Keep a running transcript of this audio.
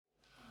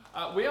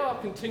We are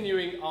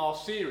continuing our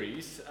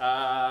series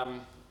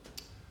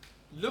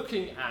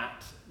looking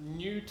at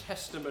New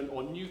Testament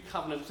or New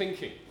Covenant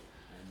thinking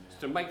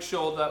to make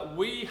sure that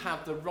we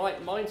have the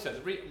right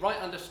mindset, the right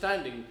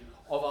understanding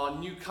of our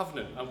New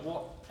Covenant and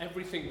what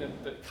everything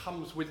that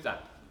comes with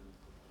that.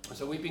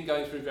 So we've been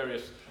going through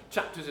various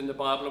chapters in the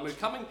Bible, and we're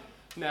coming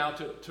now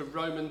to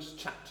Romans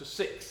chapter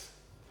 6.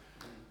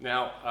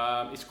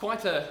 Now, it's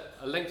quite a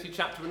lengthy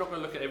chapter. We're not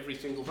going to look at every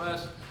single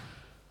verse.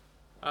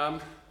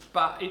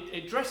 But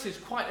it addresses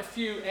quite a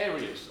few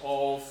areas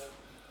of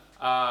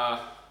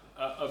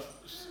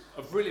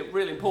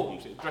really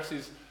importance. It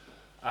addresses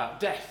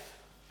death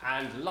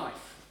and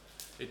life.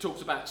 It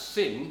talks about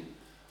sin,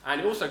 and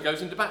it also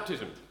goes into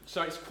baptism.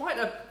 So it's quite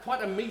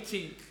a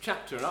meaty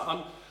chapter.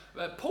 And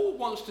Paul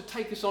wants to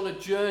take us on a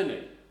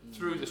journey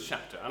through this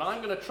chapter, and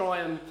I'm going to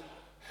try and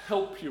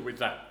help you with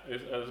that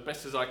as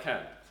best as I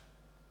can.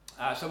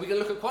 So we're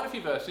going to look at quite a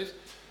few verses,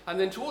 and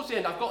then towards the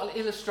end I've got an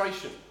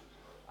illustration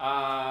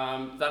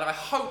that I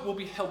hope will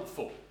be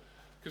helpful,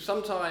 because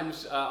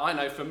sometimes I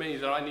know for me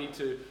that I need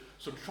to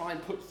sort of try and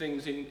put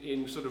things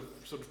in sort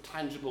of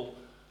tangible,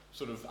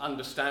 sort of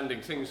understanding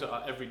things that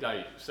are every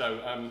day. So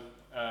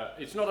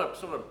it's not a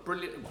sort of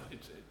brilliant.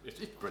 It's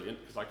brilliant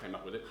because I came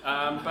up with it,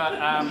 but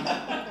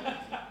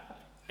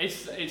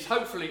it's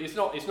hopefully it's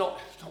not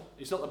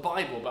the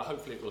Bible, but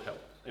hopefully it will help.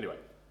 Anyway.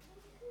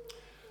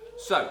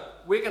 So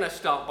we're going to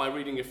start by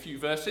reading a few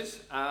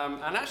verses,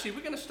 and actually we're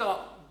going to start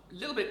a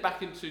little bit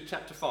back into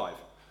chapter 5.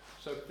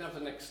 So can I have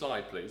the next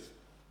slide, please?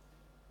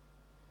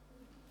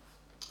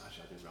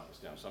 Actually, I didn't write this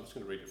down, so I'm just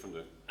going to read it from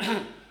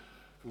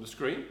the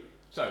screen.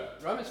 So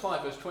Romans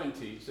 5 verse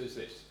 20 says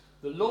this: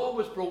 "The law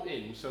was brought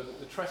in so that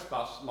the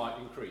trespass might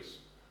increase.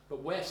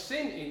 But where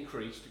sin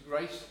increased,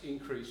 grace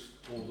increased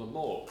all the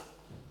more.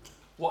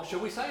 What shall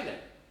we say then?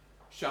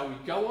 Shall we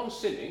go on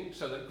sinning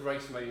so that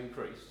grace may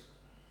increase?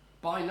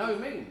 By no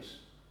means.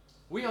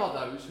 We are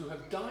those who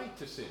have died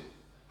to sin.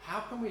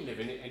 How can we live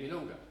in it any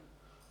longer?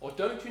 Or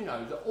don't you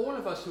know that all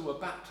of us who were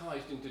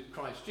baptized into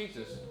Christ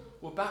Jesus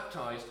were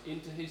baptized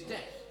into his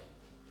death?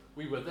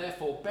 We were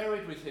therefore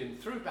buried with him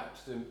through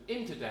baptism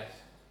into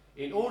death,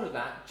 in order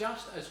that,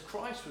 just as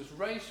Christ was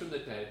raised from the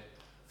dead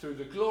through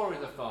the glory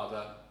of the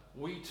Father,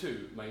 we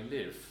too may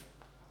live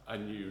a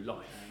new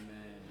life."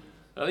 Amen.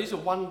 Now these are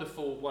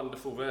wonderful,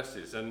 wonderful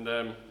verses, and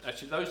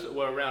actually those that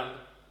were around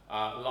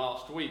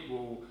last week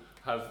will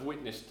have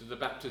witnessed the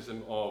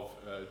baptism of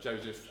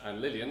Joseph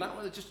and Lily, and that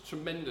was just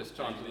tremendous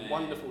times,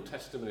 wonderful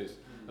testimonies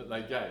that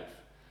they gave.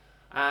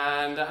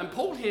 And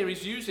Paul here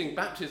is using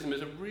baptism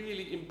as a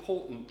really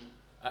important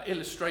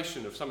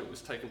illustration of something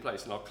that's taken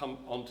place, and I'll come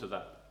on to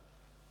that.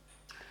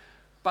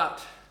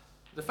 But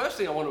the first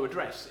thing I want to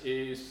address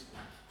is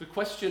the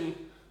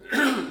question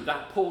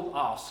that Paul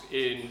asks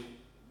in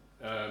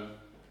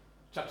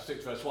chapter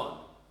 6 verse 1.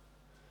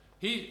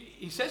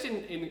 He says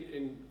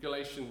in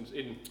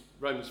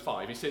Romans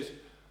 5, he says,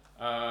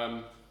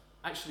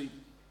 actually,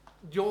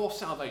 your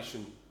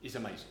salvation is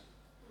amazing.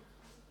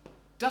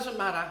 Doesn't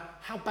matter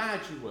how bad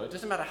you were,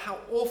 doesn't matter how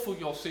awful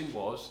your sin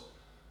was,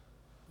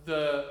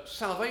 the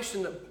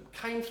salvation that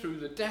came through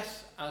the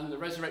death and the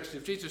resurrection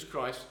of Jesus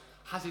Christ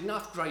has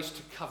enough grace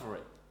to cover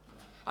it.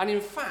 And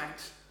in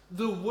fact,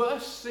 the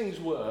worse things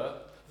were,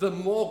 the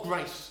more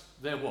grace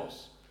there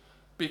was.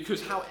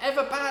 Because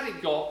however bad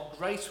it got,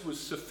 grace was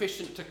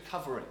sufficient to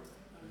cover it.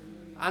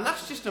 And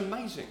that's just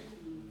amazing.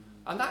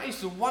 And that is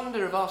the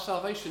wonder of our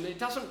salvation. It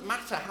doesn't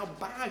matter how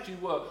bad you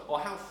were or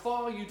how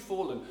far you'd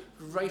fallen,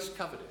 grace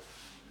covered it.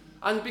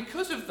 And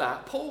because of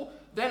that, Paul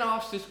then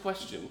asks this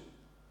question,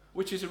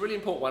 which is a really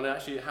important one, and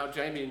actually how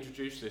Jamie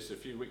introduced this a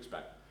few weeks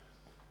back.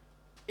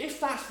 If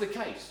that's the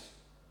case,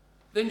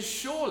 then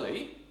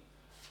surely,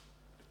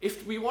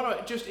 if we want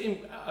to just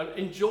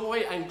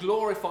enjoy and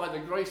glorify the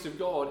grace of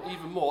God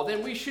even more,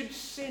 then we should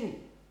sin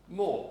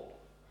more.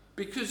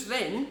 Because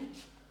then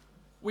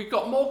we've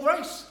got more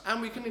grace and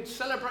we can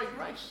celebrate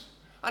grace.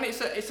 And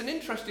it's an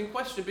interesting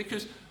question,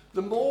 because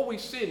the more we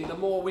sin, the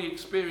more we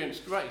experience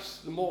grace,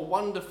 the more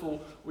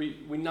wonderful we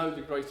know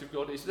the grace of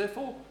God is.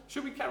 Therefore,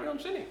 should we carry on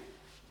sinning?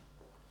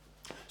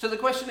 So the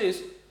question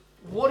is,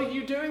 what are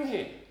you doing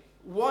here?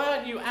 Why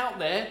aren't you out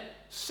there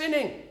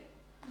sinning?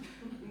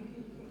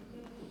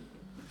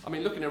 I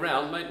mean, looking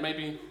around,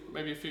 maybe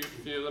a few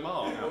of them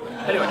are out there.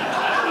 Anyway.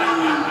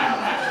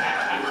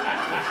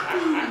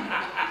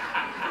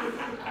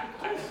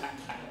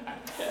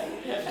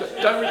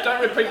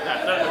 Don't repeat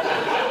that.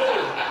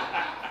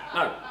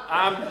 No.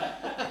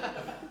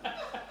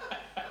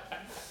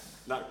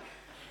 No.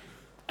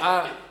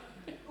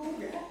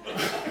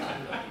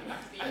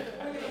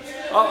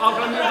 I'm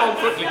going to move on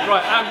quickly.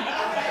 Right.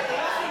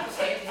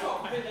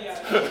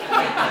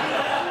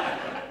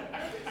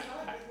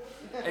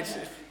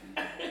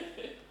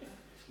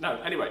 No,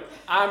 anyway,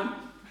 I've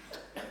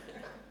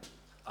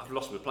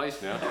lost my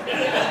place now.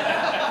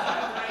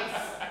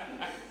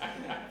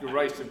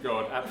 Grace of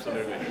God,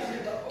 absolutely.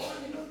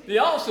 The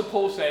answer,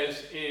 Paul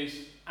says,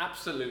 is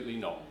absolutely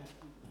not.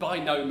 By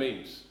no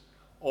means.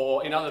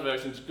 Or in other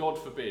versions, God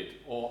forbid.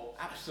 Or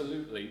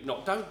absolutely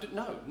not.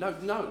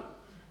 No.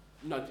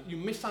 no, you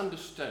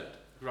misunderstood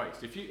grace.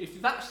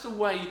 If that's the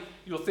way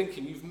you're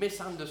thinking, you've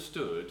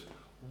misunderstood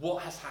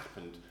what has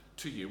happened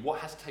to you, what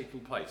has taken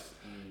place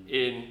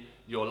in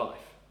your life.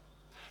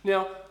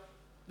 Now,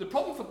 the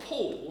problem for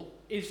Paul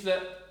is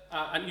that,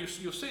 and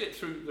you'll see it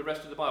through the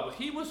rest of the Bible,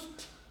 he was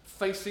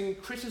facing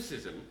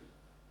criticism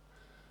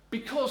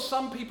because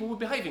some people were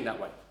behaving that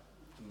way.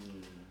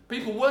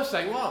 People were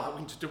saying, well, we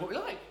can just do what we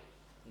like.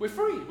 We're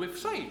free, we're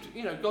saved.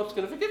 You know, God's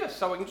going to forgive us,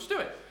 so we can just do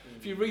it.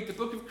 If you read the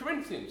book of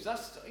Corinthians,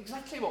 that's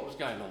exactly what was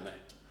going on there.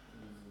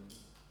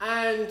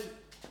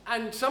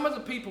 And some of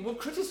the people were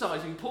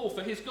criticising Paul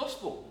for his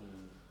gospel.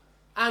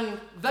 And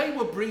they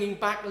were bringing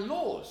back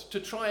laws to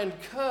try and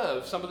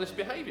curb some of this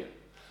behaviour.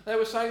 They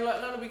were saying,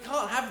 like, no, we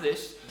can't have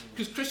this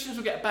because Christians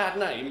will get a bad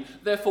name.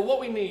 Therefore, what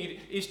we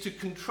need is to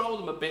control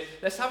them a bit.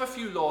 Let's have a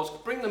few laws,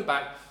 bring them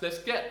back. Let's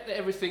get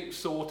everything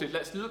sorted.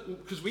 Let's look,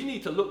 because we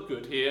need to look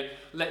good here.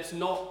 Let's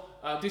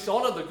not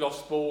dishonour the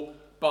gospel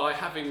by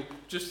having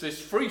just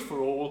this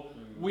free-for-all.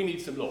 We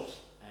need some laws.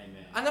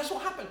 Amen. And that's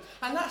what happened.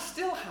 And that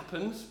still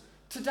happens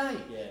today.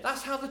 Yes.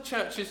 That's how the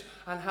churches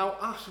and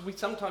how we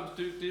sometimes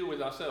do deal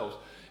with ourselves,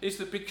 is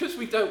that because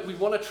we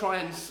want to try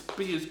and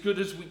be as good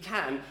as we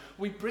can,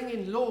 we bring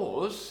in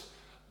laws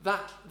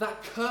that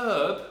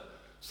curb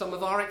some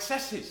of our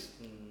excesses.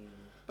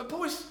 But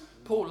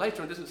Paul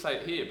later on doesn't say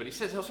it here, but he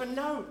says also,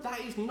 no,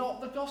 that is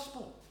not the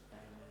gospel.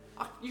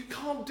 You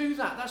can't do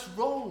that. That's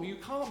wrong. You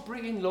can't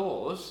bring in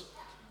laws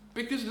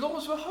because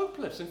laws were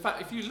hopeless. In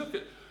fact, if you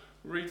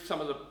read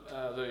some of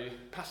the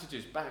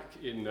passages back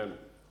in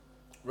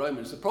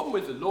Romans, the problem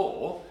with the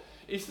law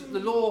is that the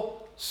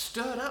law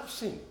stirred up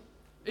sin.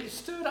 It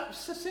stirred up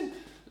sin.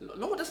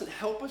 Law doesn't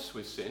help us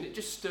with sin, it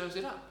just stirs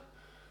it up.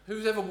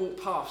 Who's ever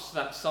walked past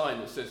that sign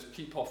that says,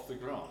 keep off the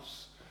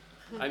grass?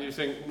 And you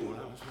think,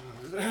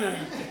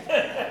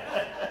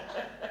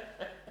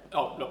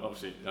 oh, no,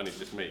 obviously, only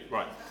just me,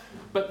 right.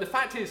 But the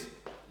fact is,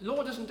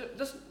 law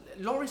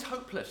law is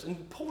hopeless,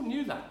 and Paul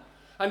knew that.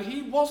 And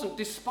he wasn't,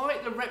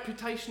 despite the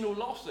reputational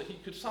loss that he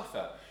could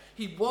suffer,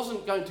 he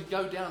wasn't going to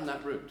go down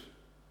that route.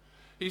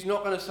 He's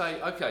not going to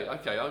say, okay,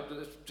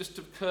 just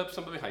to curb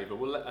some behaviour,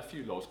 we'll let a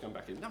few laws come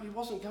back in. No, he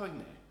wasn't going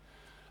there.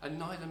 And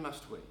neither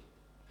must we.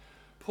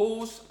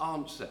 Paul's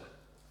answer,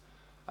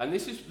 and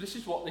this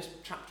is what this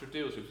chapter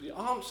deals with, the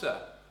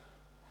answer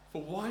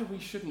for why we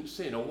shouldn't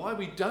sin, or why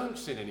we don't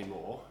sin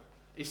anymore,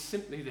 is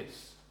simply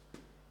this.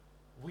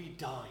 We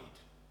died.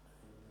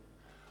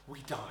 We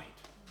died.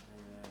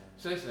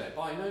 It says there,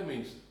 by no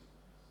means,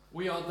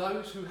 we are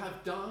those who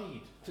have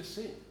died to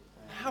sin.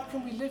 How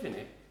can we live in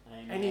it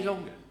any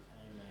longer?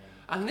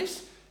 And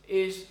this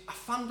is a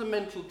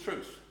fundamental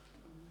truth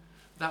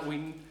that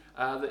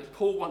that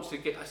Paul wants to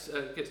gets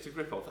to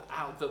grip of, that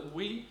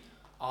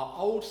our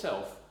old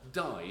self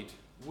died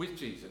with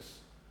Jesus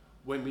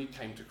when we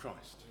came to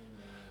Christ.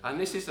 And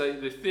this is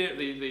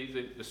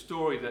the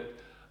story that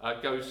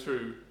goes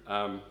through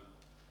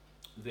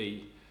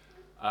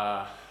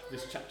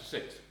this chapter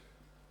 6.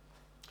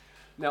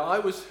 Now,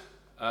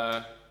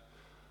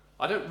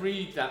 I don't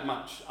read that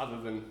much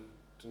other than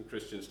some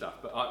Christian stuff,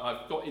 but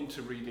I've got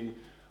into reading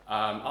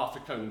Arthur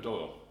Conan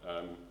Doyle,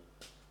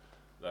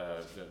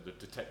 the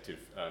detective,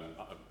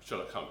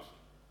 Sherlock Holmes.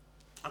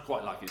 I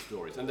quite like his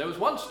stories. And there was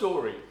one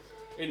story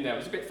in there, it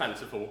was a bit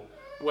fanciful,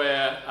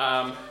 where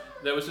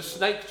there was a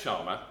snake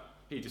charmer,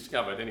 he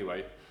discovered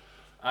anyway,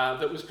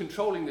 that was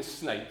controlling this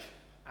snake,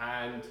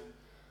 and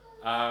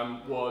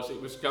it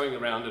was going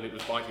around and it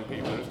was biting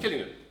people and it was killing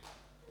them.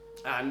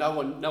 And no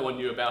one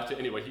knew about it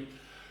anyway.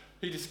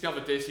 He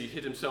discovered this, he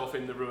hid himself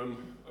in the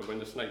room when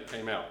the snake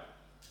came out.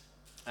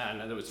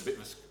 And there was a bit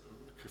of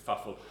a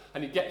kerfuffle.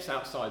 And he gets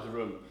outside the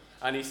room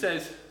and he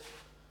says,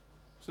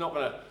 it's not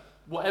going to,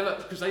 whatever,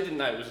 because they didn't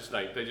know it was a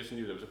snake, they just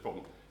knew there was a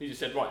problem. He just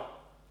said, right,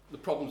 the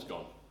problem's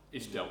gone,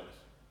 it's dealt with.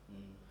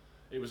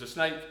 It was a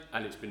snake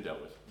and it's been dealt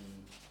with.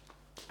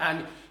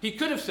 And he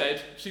could have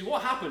said, see,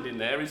 what happened in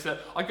there is that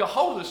I got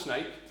hold of the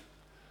snake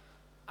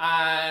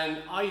and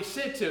I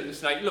said to the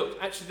snake, look,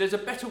 actually there's a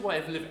better way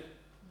of living.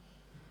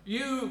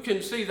 You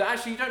can see that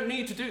actually you don't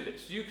need to do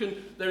this.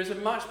 There is a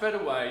much better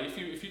way.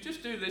 If you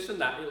just do this and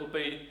that, it'll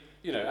be,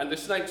 and the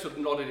snake sort of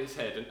nodded its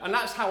head. And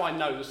that's how I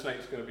know the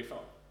snake's going to be fine.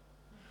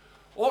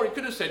 Or it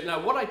could have said, no,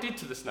 what I did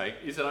to the snake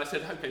is that I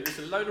said, okay, there's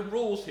a load of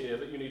rules here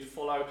that you need to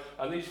follow,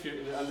 and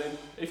then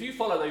if you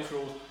follow those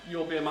rules,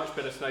 you'll be a much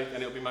better snake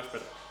and it'll be much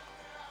better.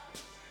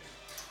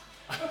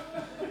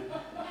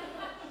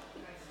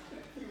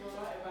 You were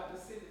right about the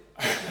sin.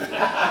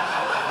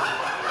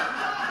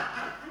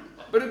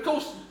 But of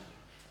course,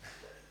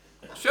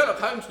 Sherlock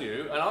Holmes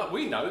knew, and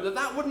we know,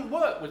 that wouldn't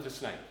work with the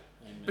snake.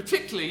 Amen.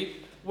 Particularly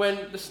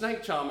when the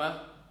snake charmer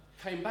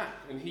came back,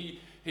 and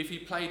if he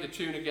played the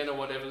tune again or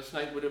whatever, the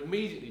snake would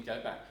immediately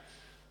go back.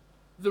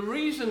 The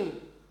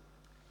reason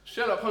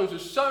Sherlock Holmes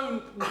was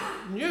so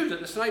knew that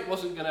the snake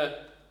wasn't going to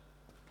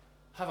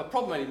have a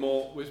problem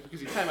anymore was because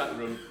he came out of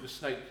the room, the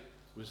snake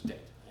was dead.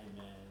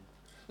 Amen.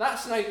 That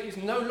snake is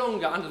no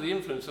longer under the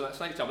influence of that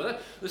snake charmer.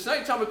 The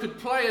snake charmer could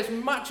play as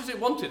much as it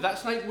wanted. That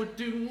snake would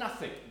do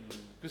nothing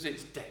because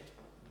it's dead.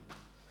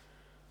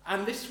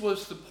 And this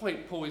was the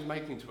point Paul is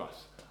making to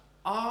us.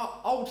 Our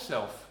old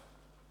self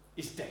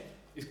is dead.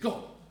 It's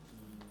gone.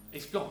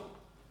 It's gone.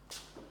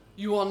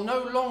 You are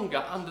no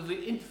longer under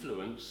the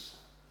influence,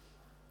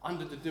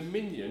 under the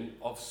dominion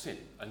of sin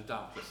and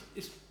darkness.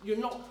 You're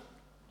not,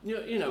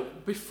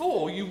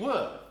 before you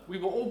were. We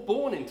were all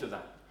born into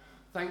that,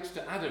 thanks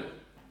to Adam.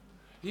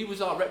 He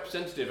was our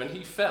representative and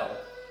he fell.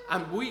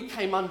 And we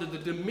came under the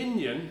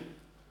dominion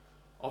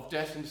of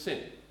death and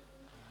sin.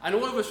 And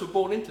all of us were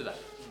born into that.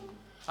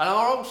 And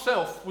our old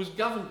self was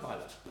governed by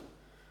that.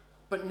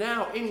 But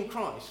now in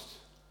Christ,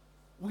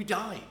 we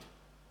died.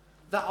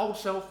 That old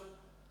self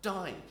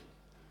died.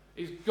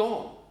 It's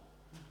gone.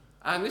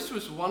 And this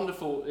was a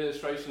wonderful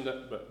illustration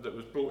that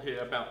was brought here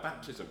about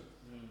baptism.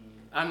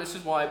 And this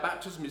is why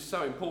baptism is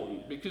so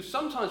important. Because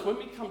sometimes when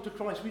we come to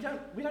Christ, we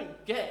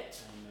don't get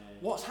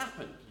what's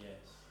happened.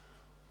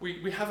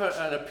 We have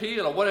an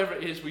appeal or whatever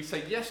it is. We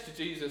say yes to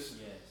Jesus.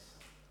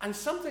 And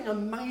something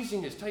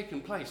amazing has taken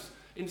place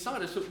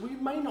inside us that we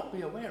may not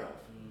be aware of.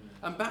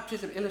 And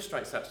baptism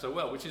illustrates that so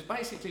well, which is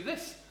basically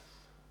this.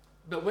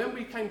 That when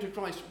we came to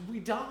Christ, we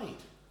died.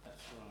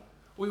 That's right.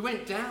 We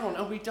went down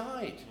and we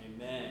died.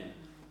 Amen.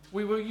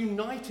 We were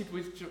united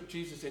with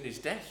Jesus in his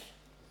death.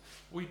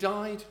 We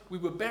died, we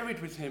were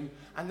buried with him,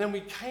 and then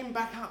we came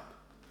back up.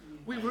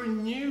 We were a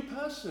new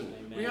person.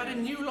 Amen. We had a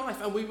new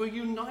life, and we were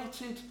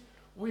united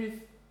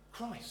with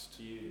Christ.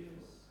 Beautiful.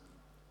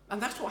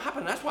 And that's what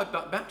happened. That's why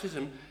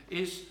baptism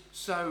is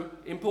so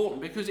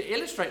important, because it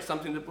illustrates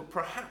something that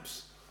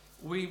perhaps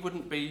we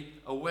wouldn't be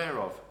aware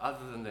of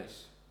other than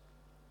this.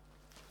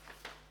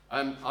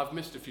 I've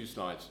missed a few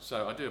slides,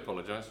 so I do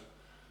apologise.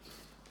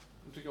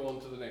 To go on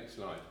to the next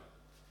slide.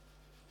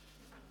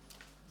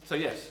 So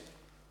yes,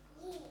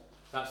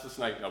 that's the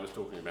snake I was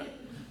talking about.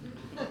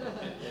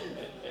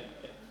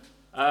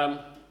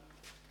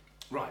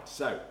 Right,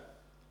 so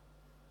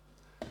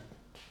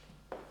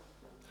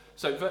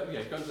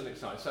go on to the next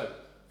slide. So,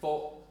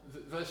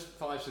 verse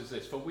 5 says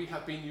this, for we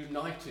have been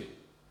united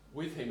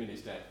with him in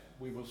his death,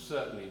 we will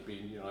certainly be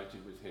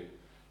united with him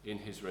in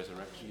his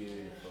resurrection.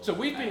 Beautiful. So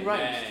we've been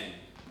raised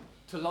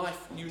to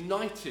life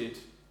united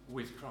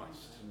with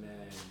Christ.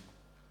 Amen.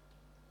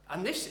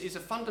 And this is a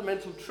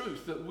fundamental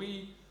truth that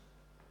we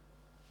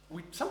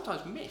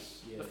sometimes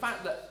miss. Yes. The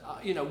fact that,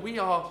 we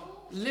are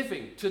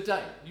living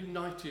today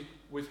united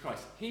with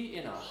Christ. He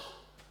in us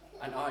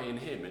and I in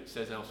him, it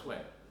says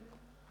elsewhere.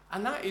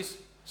 And that is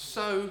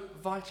so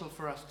vital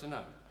for us to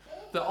know.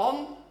 That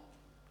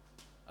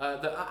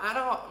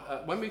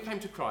when we came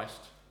to Christ,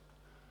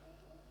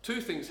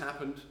 two things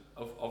happened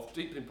of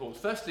deep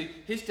importance. Firstly,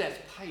 his death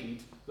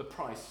paid the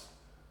price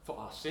for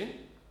our sin.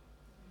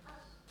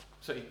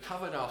 So he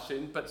covered our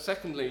sin. But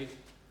secondly,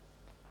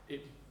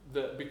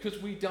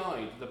 because we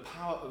died, the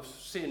power of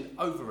sin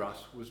over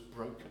us was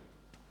broken.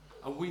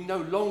 And we no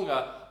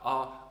longer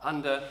are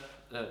under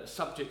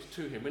subject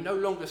to him. We're no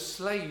longer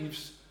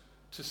slaves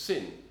to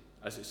sin,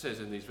 as it says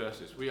in these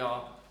verses. We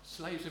are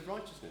slaves of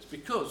righteousness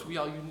because we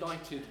are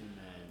united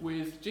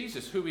with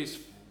Jesus, who is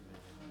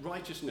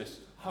righteousness,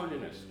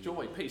 holiness,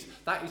 joy, peace.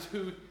 That is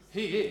who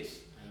he is.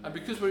 And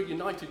because we're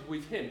united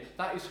with him,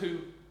 that is who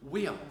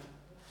we are.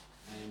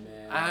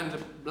 Amen.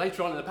 And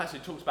later on in the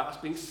passage it talks about us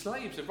being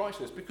slaves of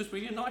righteousness because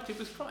we're united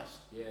with Christ.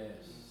 Yes.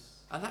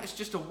 And that is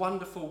just a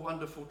wonderful,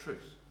 wonderful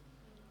truth.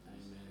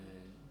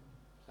 Amen.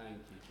 Thank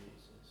you,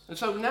 Jesus. And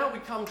so now we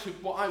come to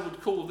what I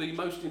would call the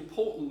most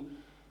important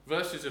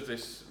verses of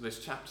this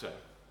chapter,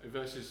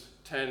 verses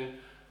 10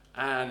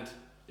 and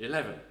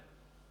 11.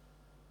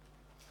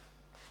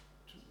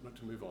 Not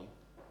to move on.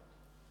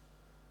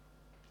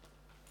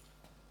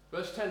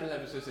 Verse 10 and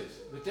 11 says this,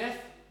 the death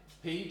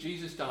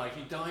Jesus died,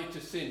 he died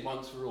to sin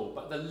once for all,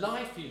 but the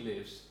life he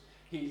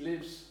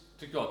lives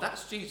to God.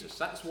 That's Jesus,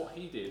 that's what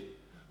he did.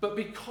 But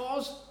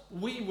because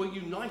we were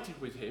united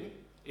with him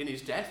in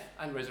his death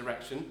and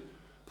resurrection,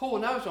 Paul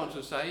goes on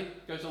to say,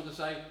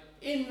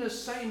 in the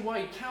same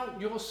way,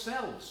 count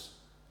yourselves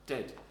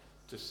dead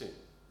to sin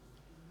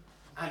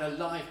and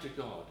alive to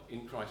God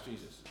in Christ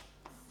Jesus.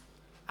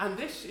 And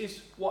this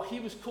is what he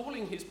was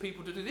calling his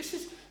people to do. This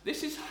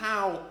is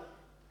how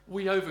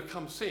we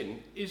overcome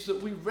sin, is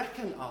that we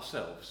reckon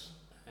ourselves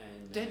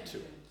dead to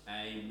it.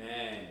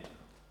 Amen.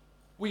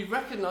 We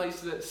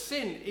recognise that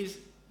sin is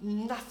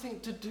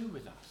nothing to do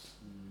with us.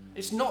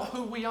 It's not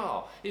who we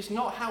are. It's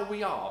not how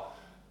we are.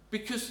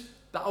 Because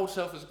the old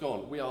self is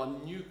gone. We are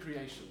new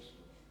creations.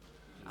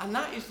 And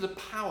that is the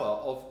power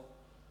of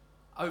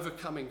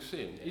overcoming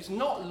sin. It's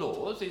not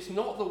laws. It's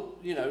not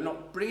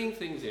not bringing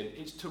things in.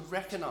 It's to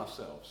reckon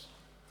ourselves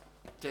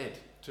dead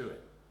to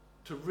it.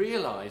 To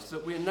realise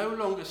that we're no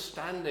longer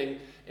standing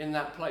in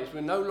that place.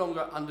 We're no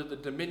longer under the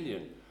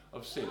dominion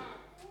of sin.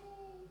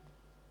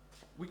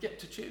 We get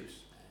to choose.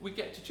 We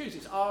get to choose.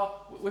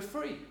 We're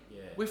free.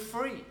 Yeah. We're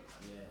free.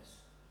 Yes.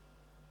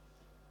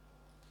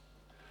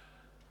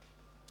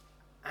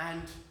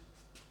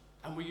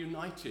 And we're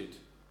united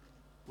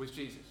with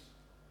Jesus.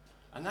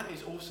 And that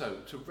is also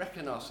to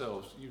reckon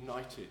ourselves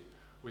united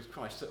with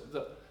Christ.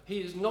 That he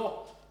is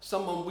not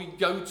someone we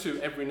go to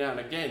every now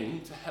and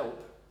again to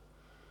help,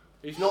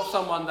 He's not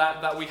someone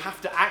that we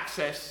have to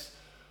access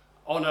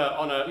on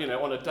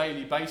a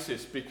daily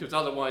basis, because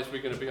otherwise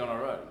we're going to be on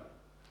our own.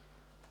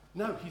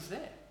 No, he's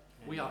there.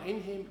 We are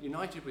in him,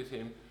 united with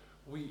him.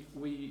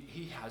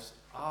 He has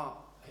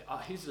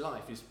his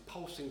life is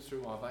pulsing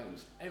through our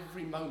veins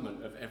every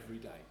moment of every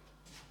day.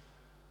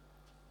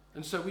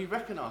 And so we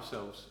reckon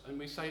ourselves and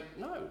we say,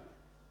 no,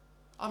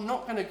 I'm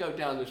not going to go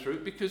down this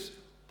route, because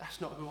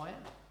that's not who I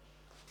am.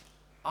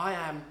 I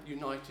am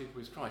united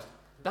with Christ.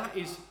 That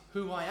is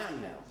who I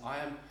am now.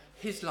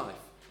 His life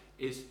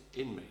is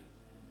in me.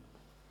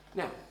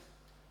 Now,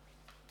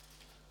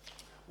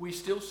 we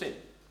still sin.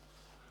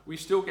 We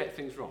still get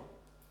things wrong.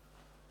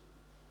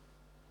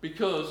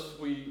 Because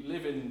we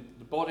live in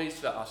the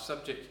bodies that are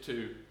subject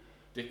to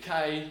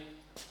decay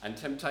and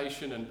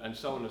temptation and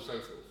so on and so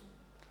forth.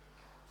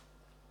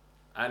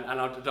 And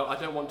I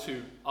don't want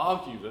to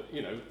argue that,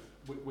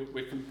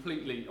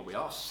 we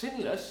are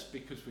sinless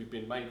because we've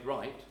been made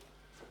right,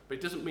 but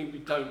it doesn't mean we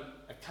don't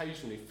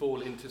occasionally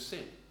fall into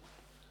sin.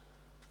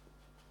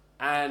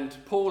 And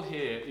Paul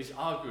here is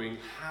arguing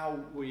how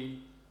we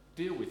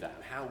deal with that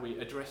and how we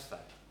address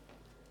that.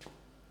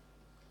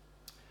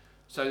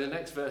 So in the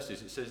next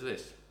verses it says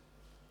this: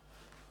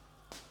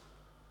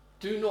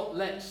 do not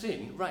let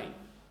sin reign.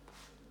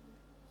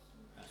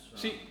 That's right.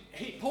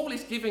 See, Paul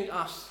is giving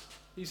us,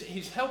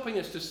 he's helping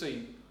us to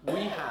see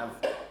we have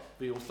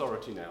the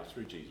authority now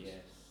through Jesus. Yes.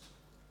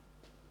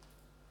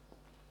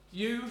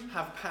 You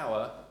have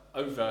power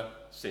over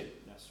sin.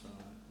 That's right.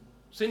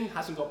 Sin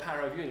hasn't got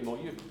power over you anymore,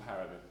 you have got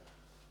power over it.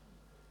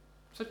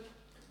 So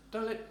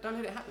don't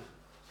let it happen.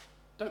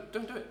 Don't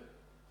do it.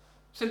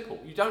 Simple.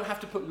 You don't have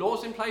to put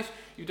laws in place,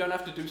 you don't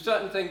have to do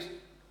certain things,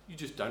 you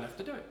just don't have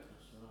to do it.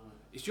 That's right.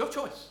 It's your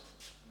choice.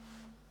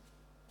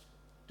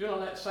 Do not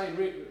let sin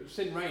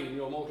reign in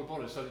your mortal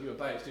body so that you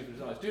obey its evil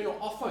desires. Do not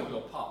offer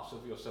your parts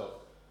of yourself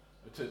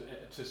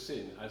to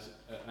sin as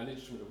an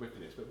instrument of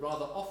wickedness, but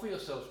rather offer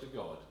yourselves to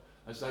God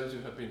as those who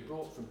have been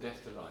brought from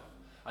death to life,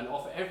 and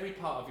offer every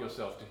part of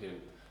yourself to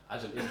him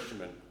as an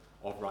instrument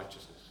of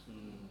righteousness.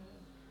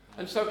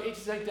 And so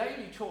it's a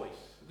daily choice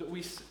that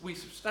we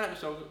stand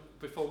ourselves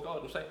before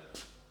God and say,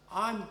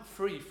 I'm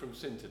free from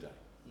sin today.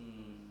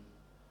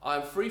 I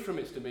am free from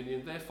its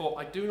dominion, therefore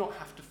I do not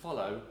have to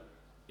follow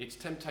its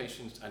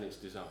temptations and its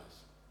desires.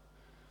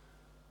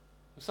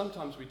 And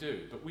sometimes we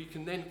do, but we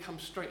can then come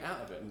straight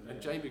out of it. And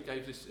Jamie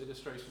gave this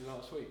illustration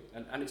last week.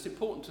 And it's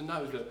important to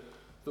know that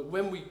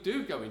when we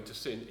do go into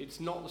sin, it's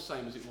not the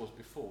same as it was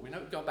before. We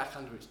don't go back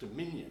under its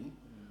dominion.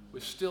 We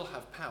still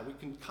have power. We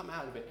can come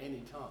out of it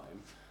any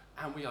time,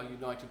 and we are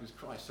united with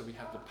Christ, so we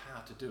have the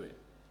power to do it.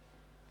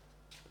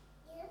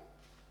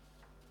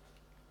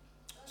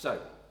 So,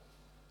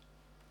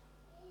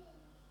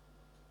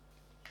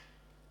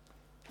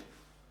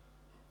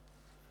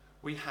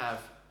 we have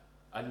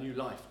a new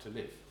life to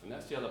live, and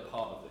that's the other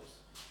part of this.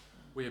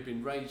 We have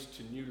been raised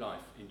to new life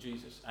in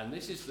Jesus, and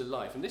this is the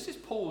life, and this is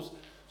Paul's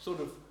sort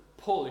of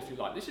pull, if you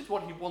like. This is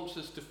what he wants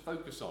us to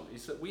focus on,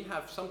 is that we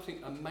have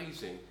something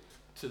amazing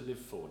to live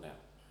for now.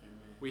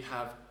 Amen. We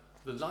have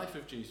the life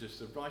of Jesus,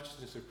 the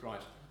righteousness of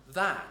Christ.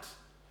 That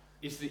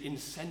is the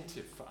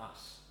incentive for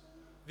us.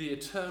 The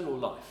eternal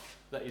life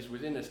that is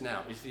within us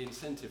now is the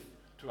incentive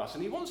to us,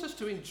 and he wants us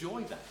to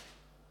enjoy that.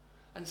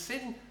 And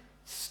sin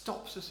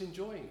stops us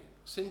enjoying it.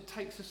 Sin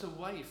takes us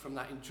away from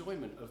that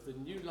enjoyment of the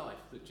new life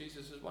that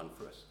Jesus has won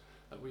for us,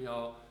 that we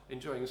are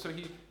enjoying. And so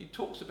he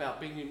talks about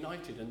being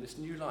united in this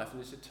new life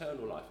and this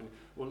eternal life, and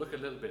we'll look a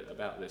little bit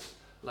about this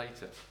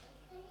later.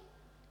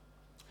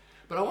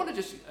 But I want to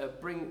just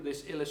bring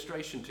this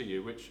illustration to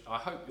you, which I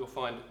hope you'll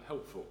find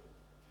helpful.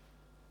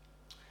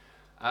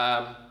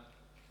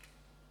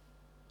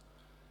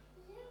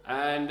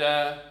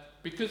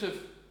 Because of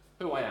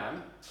who I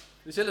am,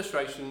 this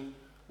illustration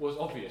was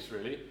obvious,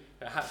 really.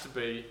 It had to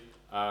be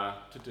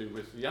to do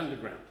with the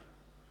underground.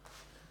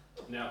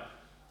 Now,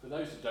 for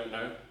those that don't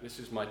know, this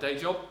is my day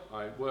job.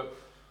 I work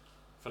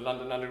for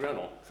London Underground,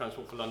 or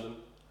Transport for London.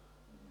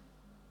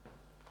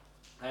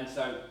 And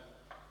so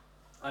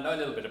I know a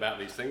little bit about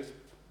these things.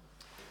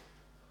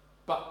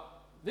 But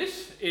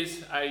this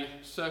is a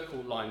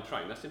Circle Line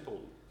train. That's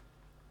important.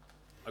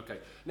 Okay.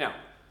 Now,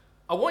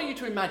 I want you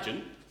to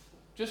imagine,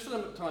 just for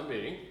the time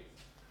being,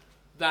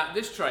 that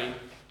this train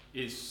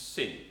is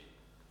sin.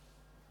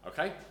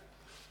 Okay?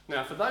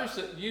 Now, for those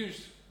that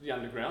use the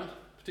underground,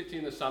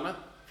 particularly in the summer,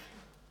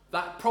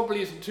 that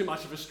probably isn't too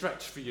much of a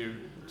stretch for you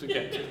to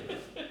get to.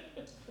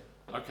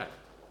 Okay.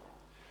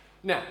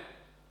 Now,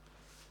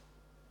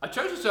 I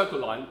chose the Circle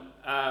Line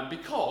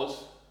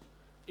because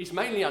it's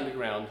mainly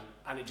underground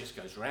and it just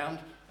goes round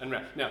and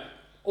round. Now,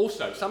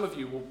 also, some of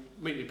you will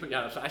immediately put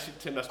your hand up, actually,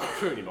 Tim, that's not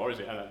true anymore, is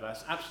it? And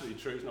that's absolutely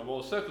true. It's not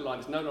more. Circle Line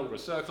is no longer a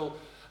circle.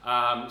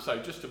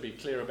 So just to be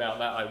clear about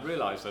that, I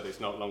realise that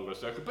it's no longer a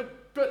circle,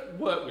 but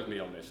work with me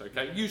on this,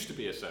 okay? It used to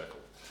be a circle.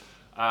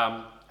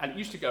 And it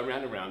used to go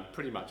round and round,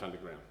 pretty much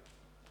underground.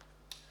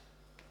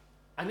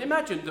 And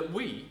imagine that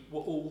we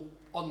were all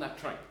on that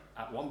train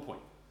at one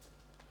point.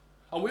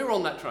 And we were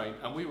on that train,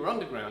 and we were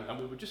underground, and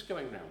we were just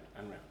going round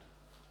and round.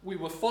 We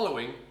were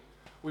following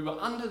We were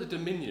under the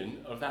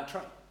dominion of that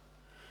train.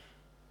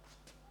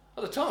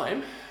 At the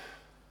time,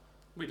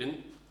 we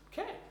didn't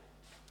care.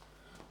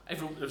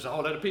 There was a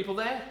whole load of people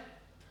there.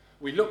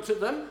 We looked at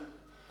them.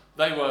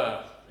 They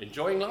were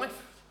enjoying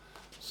life.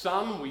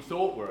 Some we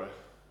thought were a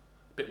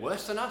bit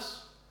worse than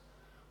us.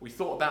 We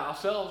thought about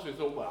ourselves. We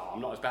thought, well,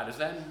 I'm not as bad as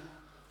them,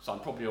 so I'm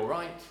probably all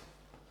right.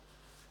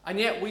 And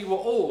yet we were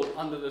all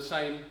under the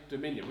same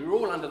dominion. We were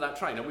all under that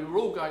train, and we were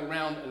all going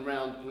round and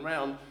round and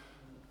round,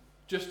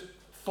 just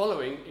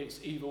following its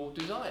evil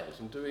desires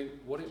and doing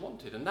what it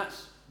wanted. And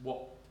that's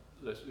what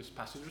this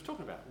passage was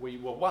talking about. We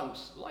were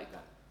once like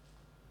that.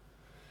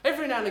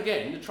 Every now and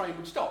again, the train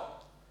would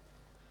stop,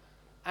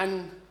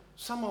 and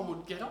someone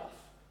would get off.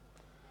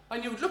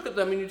 And you would look at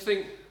them and you'd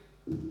think,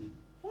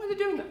 why are they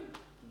doing that?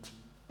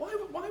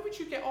 Why would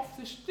you get off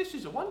this? This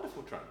is a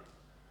wonderful train.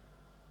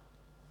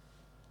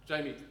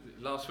 Jamie,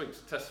 last week's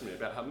testimony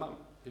about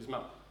his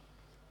mum,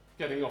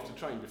 getting off the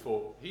train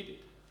before he did.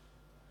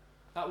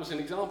 That was an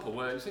example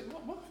where you think,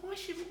 why has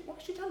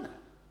she done that?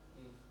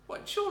 Well,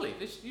 surely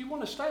you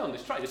want to stay on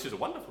this train. This is a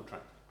wonderful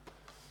train.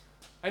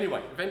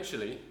 Anyway,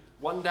 eventually,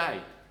 one day,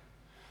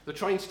 the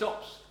train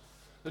stops,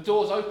 the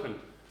doors open,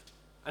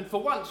 and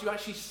for once you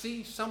actually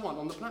see someone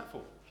on the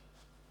platform.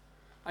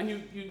 And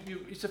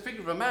it's a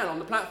figure of a man on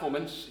the platform,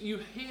 and you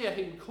hear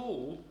him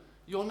call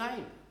your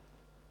name.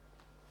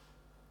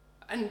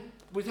 And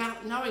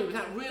without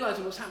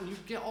realising what's happened, you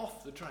get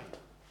off the train.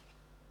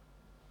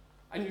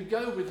 And you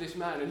go with this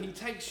man, and he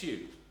takes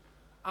you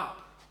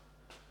up.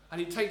 And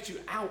he takes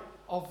you out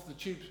of the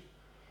tube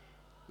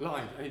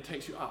line, and he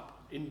takes you up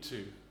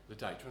into the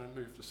day. Do you want to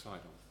move the slide on?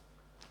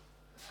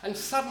 And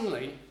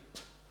suddenly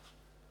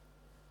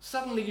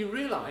you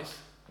realise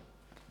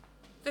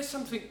there's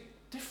something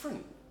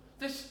different.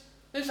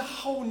 There's a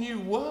whole new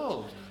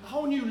world, a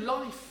whole new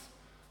life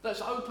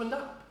that's opened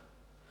up.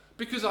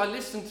 Because I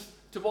listened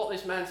to what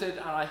this man said,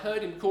 and I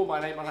heard him call my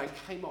name, and I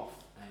came off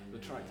the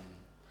train.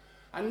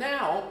 And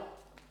now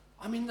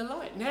I'm in the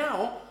light.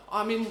 Now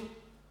I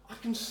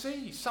can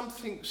see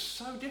something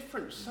so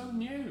different, so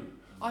new.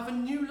 I have a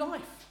new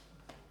life.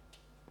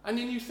 And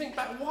then you think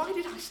back, why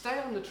did I stay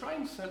on the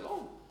train so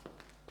long?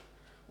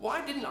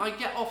 Why didn't I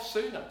get off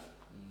sooner?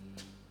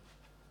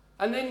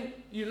 And then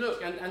you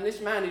look, and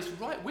this man is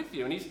right with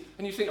you, and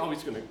you think, oh,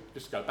 he's going to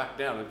just go back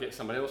down and get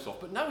somebody else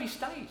off. But no, he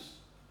stays.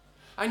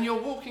 And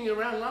you're walking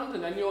around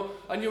London, and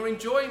you're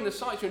enjoying the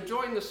sights, you're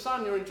enjoying the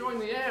sun, you're enjoying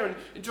the air, and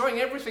enjoying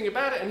everything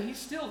about it, and he's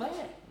still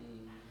there.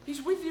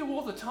 He's with you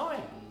all the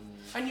time.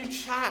 And you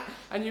chat,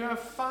 and you have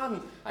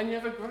fun, and you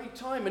have a great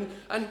time,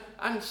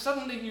 and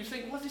suddenly you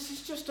think, well, this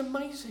is just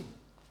amazing.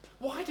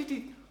 Why did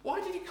he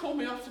call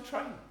me off the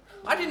train?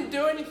 I didn't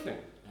do anything.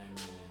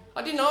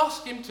 I didn't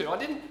ask him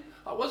to.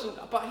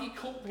 But he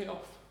called me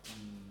off.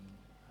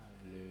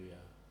 Hallelujah.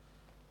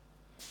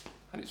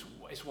 And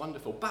it's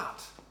wonderful.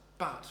 But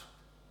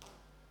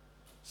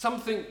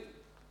something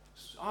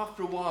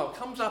after a while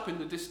comes up in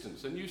the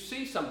distance, and you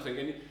see something,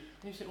 and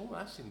you think, oh,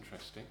 that's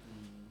interesting.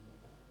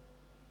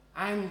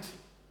 And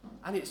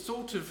it's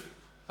sort of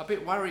a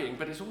bit worrying,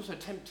 but it's also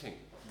tempting.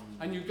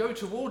 And you go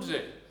towards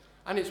it,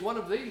 and it's one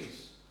of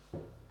these.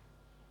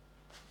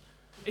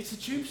 It's a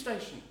tube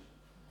station.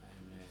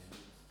 Amen.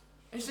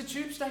 It's a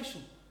tube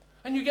station.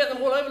 And you get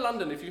them all over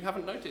London if you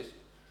haven't noticed.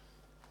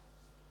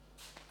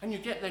 And you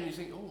get there and you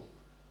think, oh,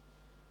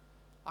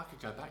 I could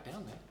go back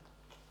down there.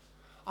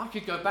 I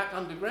could go back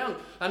underground.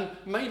 And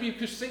maybe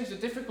because things are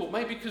difficult,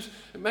 maybe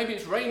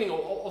it's raining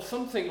or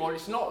something, or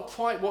it's not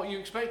quite what you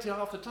expected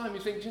half the time,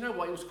 you think, do you know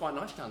what, it was quite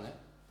nice down there.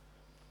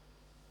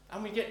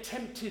 And we get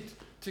tempted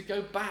to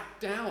go back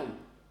down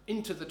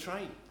into the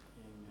train.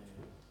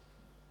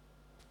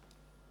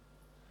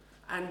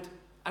 Amen.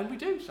 And we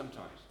do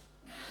sometimes.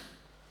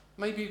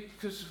 Maybe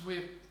because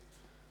we've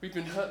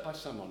been hurt by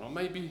someone, or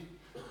maybe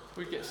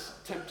we get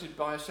tempted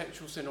by a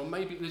sexual sin, or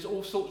maybe there's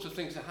all sorts of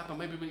things that happen.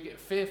 Maybe we get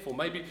fearful.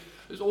 Maybe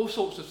there's all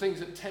sorts of things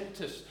that tempt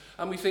us,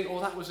 and we think,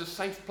 oh, that was a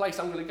safe place.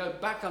 I'm going to go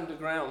back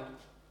underground.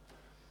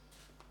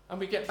 And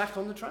we get back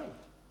on the train.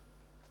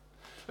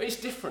 But it's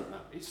different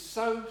now. It's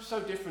so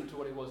different to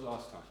what it was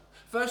last time.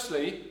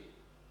 Firstly,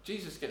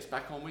 Jesus gets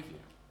back on with you.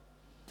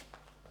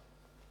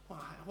 Well,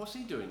 what's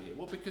he doing here?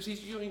 Well, because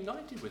you're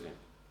united with him.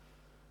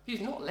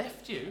 He's not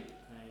left you.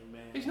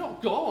 Amen. He's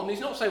not gone.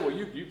 He's not saying, well,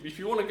 if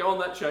you want to go on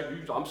that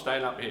train, I'm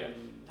staying up here.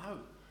 No,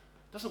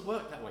 it doesn't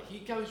work that way. He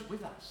goes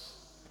with us.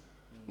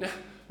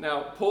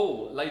 Now,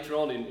 Paul, later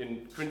on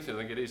in Corinthians,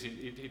 I think it is,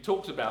 he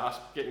talks about us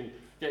getting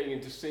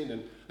into sin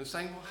and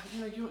saying,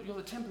 well, you're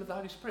the temple of the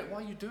Holy Spirit. Why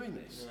are you doing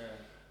this?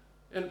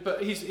 Yeah.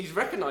 But he's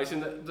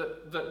recognising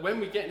that when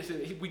we get into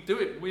sin, we do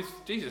it with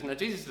Jesus. Now,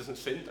 Jesus doesn't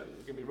sin,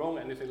 don't get me wrong,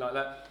 anything like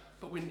that.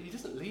 But he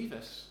doesn't leave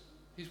us.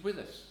 He's with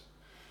us.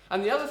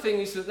 And the other thing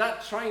is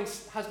that train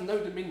has no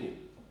dominion.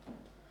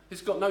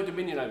 It's got no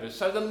dominion over us.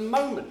 So the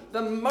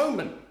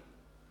moment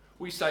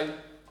we say,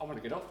 I want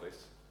to get off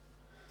this,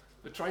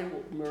 the train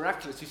will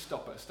miraculously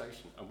stop at a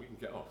station and we can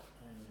get off.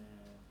 Amen.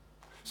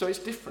 So it's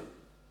different.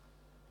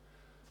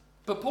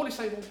 But Paul is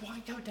saying, well,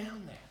 why go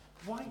down there?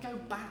 Why go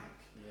back?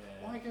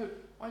 Yeah.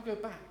 Why go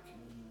back?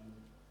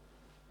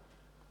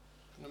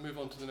 And I'll move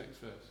on to the next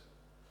verse.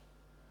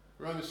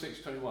 Romans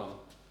 6:21.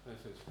 It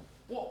says,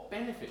 what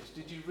benefits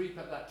did you reap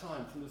at that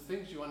time from the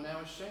things you are now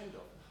ashamed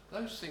of?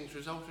 Those things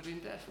resulted in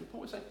death. And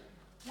Paul is saying,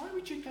 why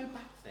would you go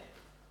back there?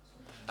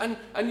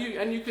 And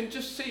you can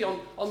just see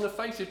on the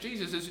face of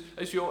Jesus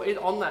as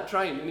you're on that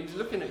train and he's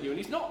looking at you and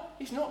he's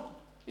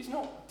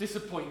not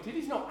disappointed,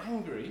 he's not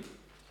angry,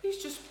 he's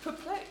just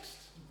perplexed.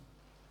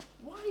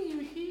 Why are you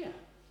here?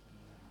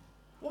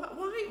 Why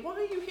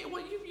are you here?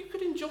 Well, you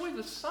could enjoy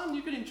the sun,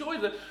 you could enjoy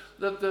the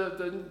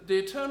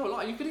eternal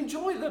life, you could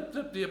enjoy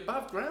the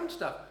above ground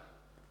stuff.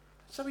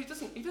 So he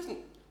doesn't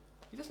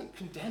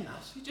condemn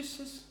us. He just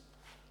says,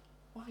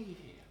 why are you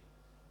here?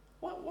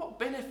 What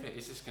benefit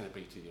is this going to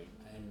be to you?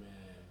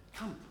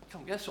 Amen.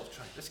 Come, get us off the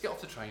train. Let's get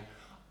off the train.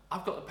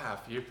 I've got the power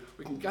for you.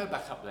 We can go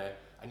back up there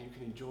and you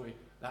can enjoy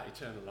that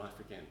eternal life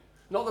again.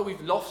 Not that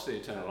we've lost the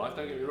eternal life,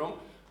 don't get me wrong,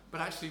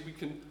 but actually we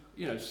can,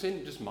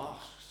 sin just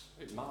masks.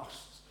 It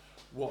masks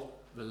what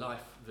the life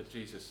that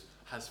Jesus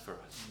has for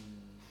us.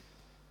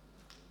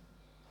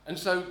 And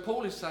so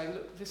Paul is saying,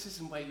 look, this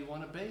isn't where you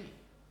want to be.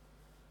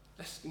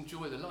 Let's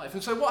enjoy the life.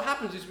 And so what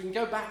happens is we can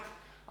go back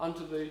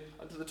onto the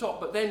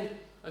top, but then,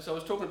 as I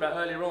was talking about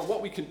earlier on,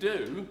 what we can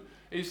do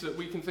is that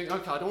we can think,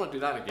 okay, I don't want to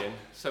do that again.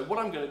 So what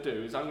I'm going to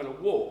do is I'm going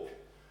to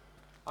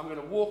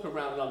walk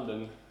around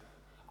London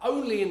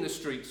only in the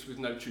streets with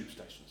no tube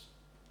stations.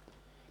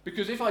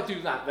 Because if I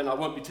do that, then I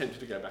won't be tempted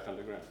to go back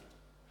underground.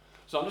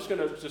 So I'm just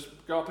going to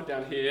go up and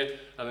down here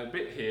and a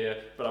bit here,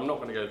 but I'm not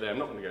going to go there, I'm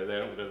not going to go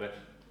there, I'm not going to go there.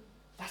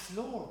 That's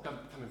law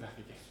coming back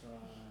again.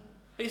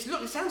 It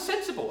sounds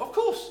sensible. Of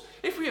course,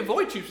 if we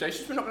avoid tube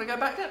stations, we're not going to go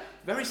back there.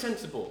 Very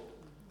sensible.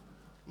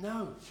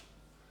 No.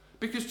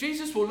 Because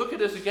Jesus will look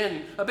at us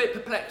again, a bit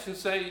perplexed, and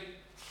say,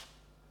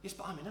 yes,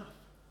 but I'm enough.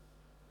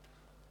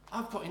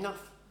 I've got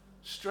enough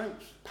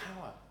strength,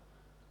 power,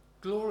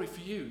 glory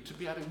for you to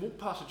be able to walk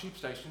past a tube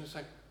station and say,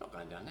 I'm not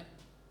going down there.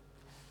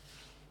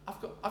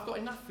 I've got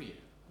enough for you.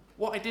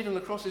 What I did on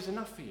the cross is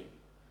enough for you.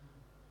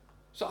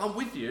 So I'm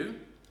with you,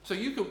 so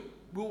you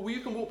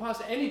can walk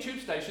past any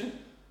tube station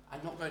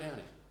and not go down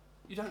it.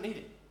 You don't need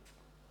it.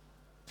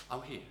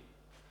 I'm here.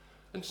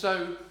 And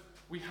so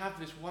we have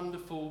this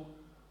wonderful,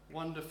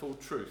 wonderful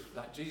truth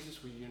that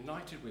Jesus, we're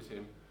united with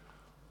him.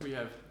 We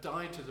have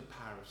died to the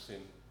power of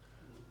sin.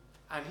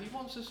 And he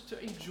wants us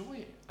to enjoy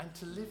it and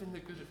to live in the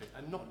good of it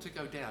and not to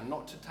go down,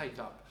 not to take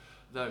up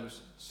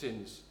those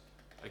sins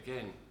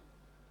again.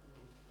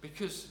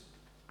 Because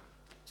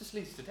it just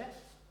leads to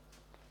death.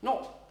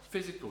 Not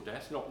physical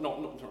death, not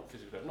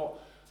physical death,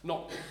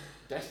 not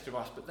death to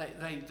us, but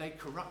they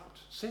corrupt.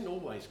 Sin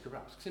always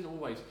corrupts. Sin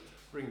always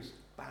brings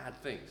bad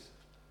things.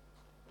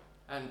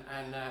 And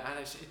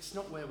it's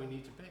not where we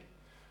need to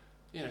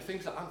be.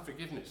 Things like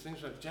unforgiveness,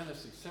 things like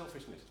jealousy,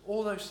 selfishness,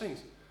 all those things,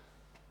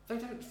 they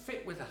don't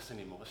fit with us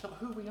anymore. It's not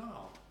who we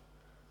are.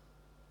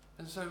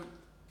 And so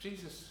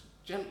Jesus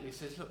gently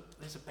says, look,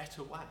 there's a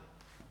better way.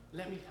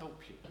 Let me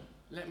help you.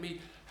 Let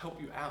me help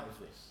you out of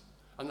this.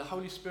 And the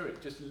Holy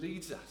Spirit just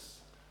leads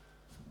us.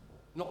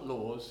 Not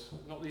laws,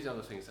 not these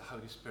other things. The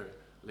Holy Spirit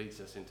leads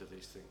us into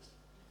these things.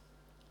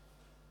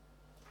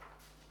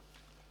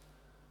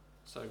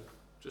 So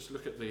just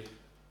look at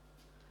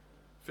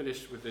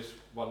finish with this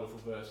wonderful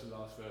verse, the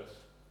last verse.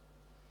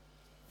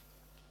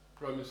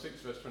 Romans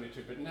 6 verse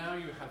 22. But now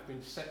you have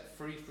been set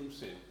free from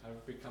sin,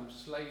 have become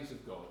slaves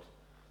of God.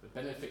 The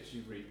benefits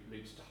you reap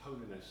leads to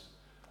holiness,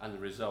 and the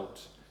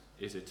result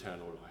is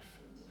eternal life.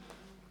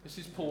 This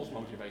is Paul's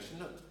motivation.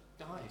 Look,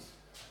 guys,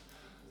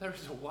 there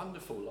is a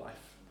wonderful life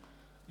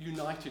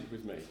united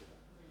with me.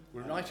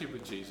 We're united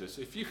with Jesus.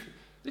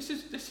 This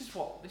is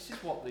why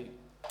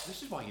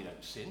you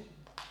don't sin.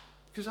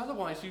 Because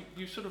otherwise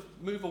you sort of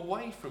move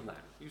away from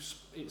that.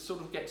 It sort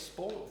of gets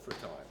spoiled for a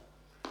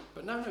time.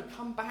 But no,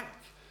 come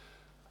back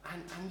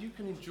and you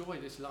can enjoy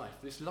this life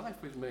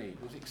with me,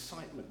 with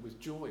excitement, with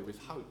joy, with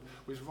hope,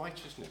 with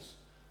righteousness.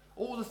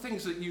 All the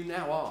things that you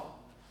now are.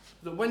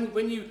 That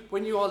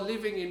when you are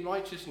living in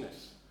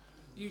righteousness,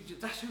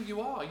 that's who you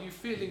are. You're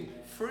feeling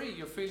free,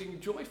 you're feeling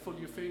joyful,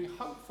 you're feeling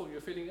hopeful, you're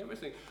feeling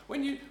everything.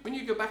 When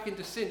you go back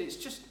into sin, it's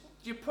just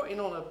you're putting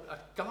on a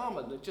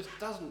garment that just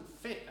doesn't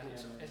fit, and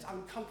it's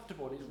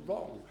uncomfortable, and it's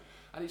wrong,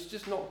 and it's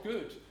just not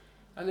good.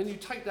 And then you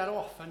take that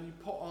off and you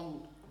put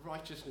on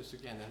righteousness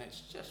again, and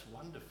it's just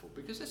wonderful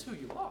because that's who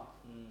you are.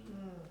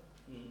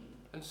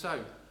 And so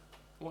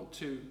I want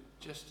to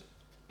just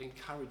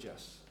encourage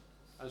us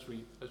as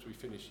we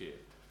finish here.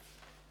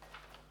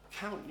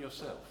 Count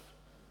yourself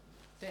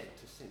dead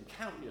to sin.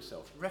 Count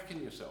yourself.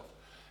 Reckon yourself.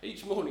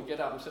 Each morning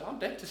get up and say, I'm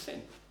dead to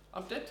sin.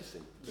 I'm dead to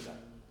sin today.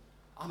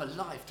 I'm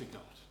alive to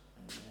God.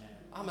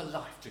 I'm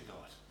alive to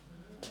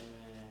God.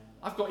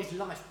 I've got his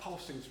life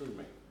pulsing through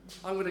me.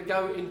 I'm going to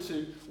go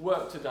into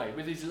work today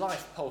with his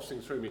life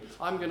pulsing through me.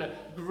 I'm going to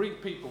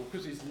greet people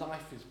because his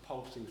life is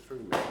pulsing through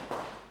me.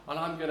 And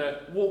I'm going to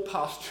walk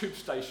past tube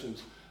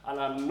stations and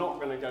I'm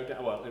not going to go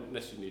down, well,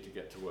 unless you need to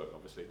get to work,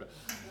 obviously,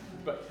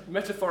 but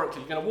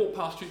metaphorically, you're going to walk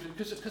past tube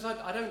stations because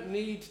I don't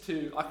need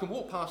to, I can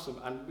walk past them,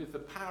 and with the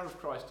power of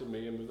Christ in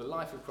me and with the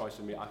life of Christ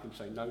in me, I can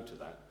say no to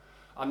that.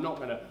 I'm not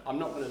going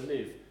to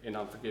live in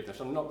unforgiveness.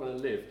 I'm not going to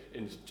live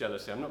in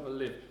jealousy. I'm not going to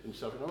live in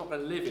self-hatred. I'm not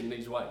going to live in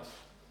these ways.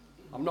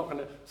 I'm not going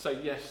to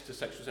say yes to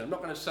sexual sin. I'm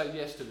not going to say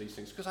yes to these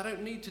things because I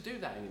don't need to do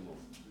that anymore.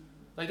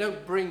 They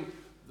don't bring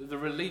the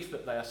relief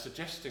that they are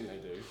suggesting they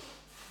do.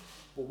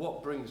 But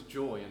what brings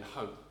joy and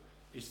hope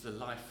is the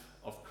life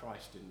of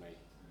Christ in me.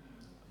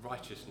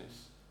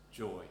 Righteousness,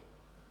 joy,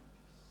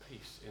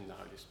 peace in the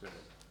Holy Spirit.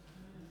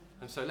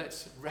 And so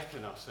let's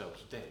reckon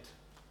ourselves dead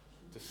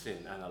to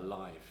sin and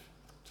alive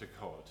to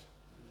God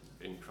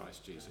in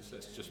Christ Jesus.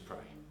 Let's just pray.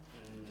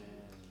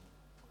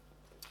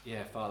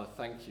 Yeah, Father,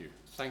 thank you.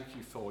 Thank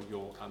you for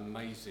your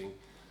amazing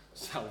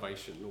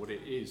salvation. Lord,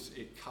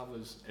 it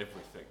covers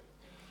everything.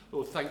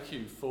 Lord, thank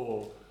you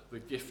for the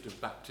gift of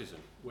baptism,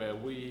 where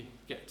we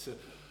get to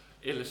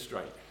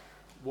illustrate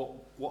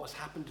what has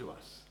happened to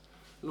us.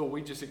 Lord,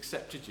 we just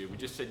accepted you. We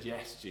just said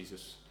yes,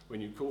 Jesus,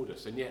 when you called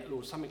us. And yet,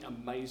 Lord, something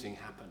amazing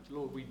happened.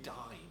 Lord, we died.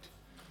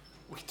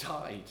 We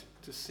died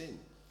to sin.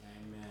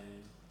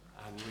 Amen.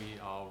 And we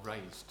are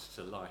raised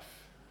to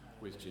life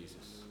with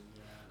Jesus.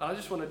 And I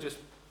just want to just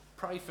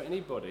pray for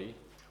anybody,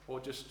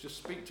 or just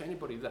speak to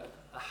anybody that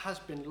has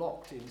been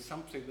locked in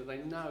something that they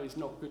know is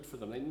not good for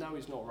them. They know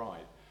is not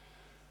right.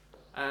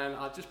 And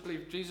I just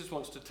believe Jesus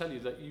wants to tell you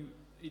that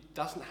it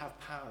doesn't have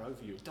power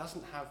over you. It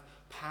doesn't have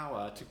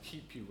power to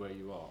keep you where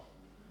you are.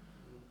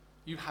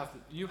 You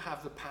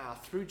have the power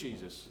through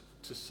Jesus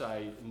to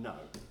say no.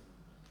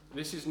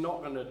 This is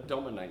not going to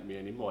dominate me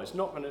anymore. It's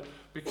not going to,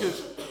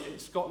 because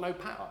it's got no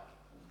power.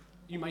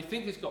 You may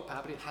think it's got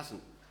power, but it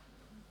hasn't.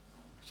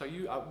 So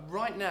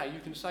right now you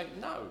can say,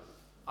 no,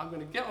 I'm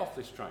going to get off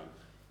this train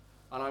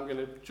and I'm going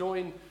to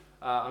join,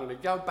 I'm going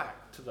to go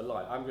back to the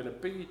light. I'm going to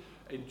be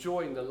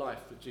enjoying the life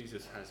that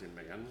Jesus has in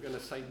me. I'm going to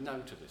say no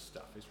to this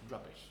stuff. It's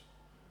rubbish.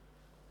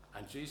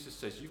 And Jesus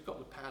says, you've got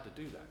the power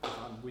to do that because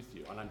I'm with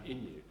you and I'm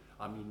in you.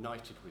 I'm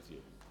united with you.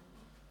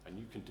 And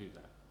you can do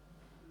that.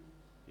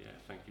 Yeah,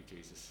 thank you,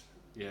 Jesus.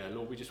 Yeah,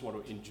 Lord, we just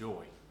want to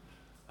enjoy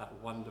that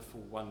wonderful,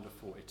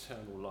 wonderful,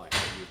 eternal life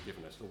that you've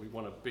given us. Lord, we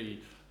want to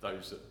be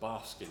those that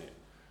bask in it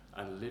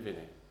and live in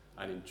it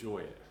and enjoy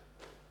it.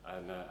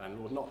 And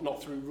Lord,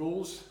 not through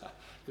rules,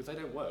 because they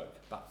don't work,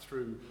 but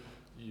through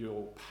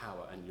your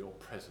power and your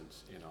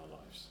presence in our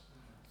lives.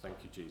 Thank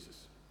you,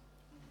 Jesus.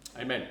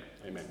 Amen.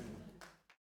 Amen.